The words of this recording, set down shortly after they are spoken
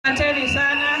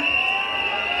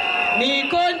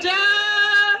Niko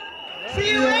njaa,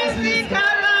 siwezi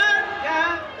karanga.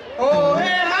 Ohe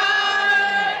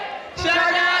hai,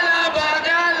 shagala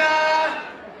bagala.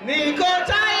 Niko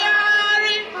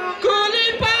tayari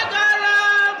kulipa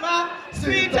gharama.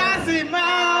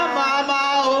 Sitasimama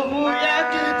maovu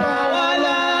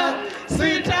yakitawala.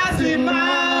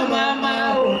 Sitasimama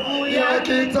maovu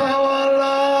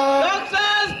yakitawala.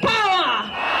 Doctors power.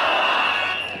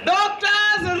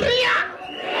 Doctors ria.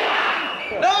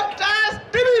 Doctors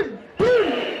tibim.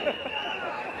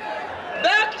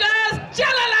 Doctors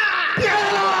chalala.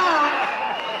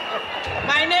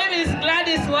 My name is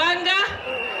Gladys Wanga.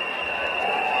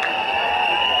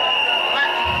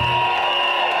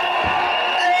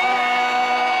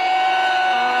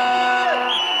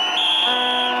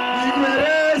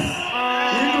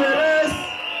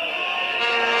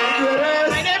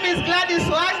 My name is Gladys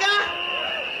Wanga,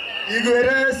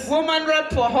 woman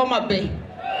rep for Homa Bay.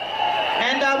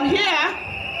 And I'm here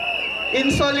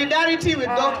in solidarity with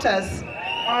doctors.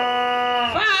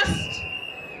 First,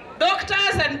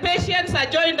 doctors and patients are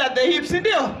joined at the hip,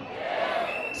 sindio?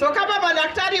 So kama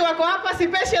madaktari wako hapa, si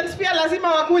patients pia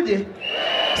lazima wakuje.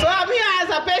 So I'm here as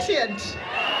a patient,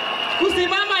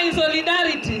 kusimama in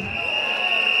solidarity.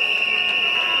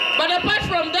 But apart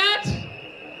from that,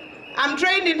 I'm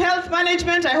trained in health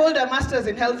management. I hold a master's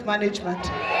in health management.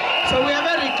 So we are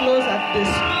very close at this.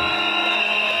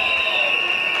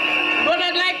 What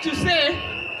I'd like to say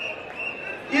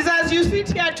is, as you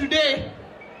sit here today,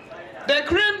 the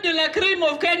creme de la creme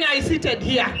of Kenya is seated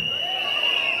here.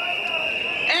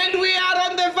 And we are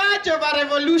on the verge of a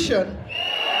revolution.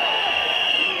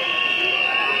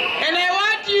 And I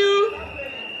want you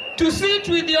to sit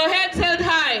with your heads held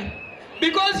high,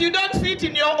 because you don't sit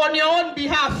on your own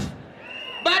behalf,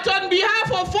 but on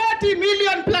behalf of 40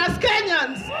 million plus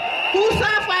Kenyans who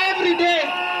suffer every day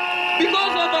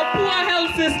because of a poor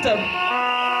health system.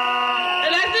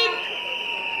 And I think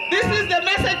this is the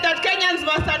message that Kenyans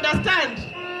must understand,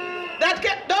 that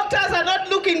doctors are not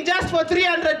looking just for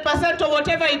 300% or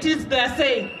whatever it is they are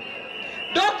saying.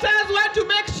 Doctors want to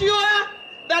make sure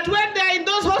that when they are in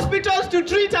those hospitals to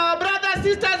treat our brothers,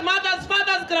 sisters, mothers,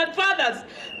 fathers, grandfathers,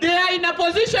 they are in a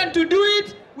position to do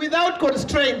it without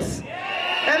constraints.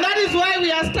 And that is why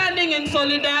we are standing in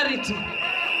solidarity.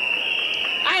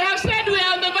 I have said we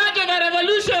are on the verge of a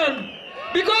revolution,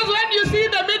 because when you see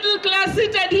the middle class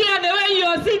seated here the way you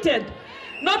are seated,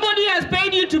 nobody has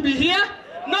paid you to be here.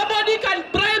 Nobody can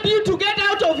bribe you to get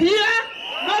out of here.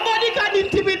 Nobody can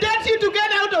intimidate you to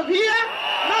get out of here.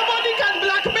 Nobody can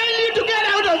blackmail you to get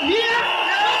out of here.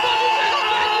 Nobody can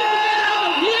threaten you to get out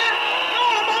of here. No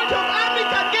amount of army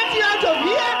can get you out of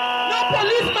here. No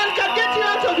policeman can get you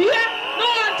out of here. No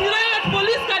anti-riot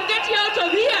police can get you out of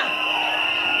here.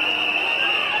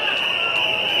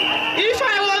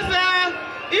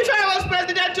 If I was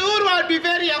President Uhuru, I would be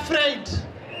very afraid.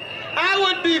 I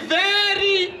would be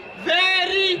very,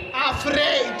 very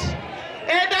afraid.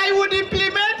 And I would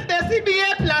implement the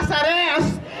CBA plus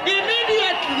arrears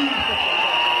immediately.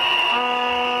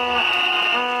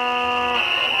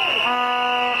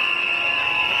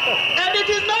 And it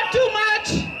is not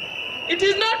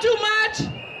too much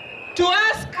to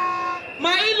ask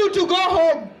Mailu to go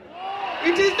home.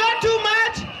 It is not too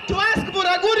much to ask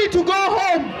Buraguri to go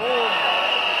home.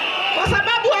 Kwa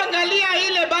sababu angalia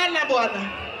ile bana bwana.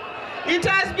 It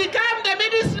has become the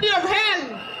Ministry of Hell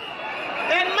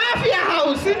and Mafia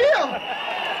House, ndio?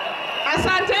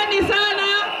 Asanteni sana.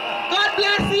 God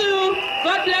bless you.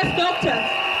 God bless doctors.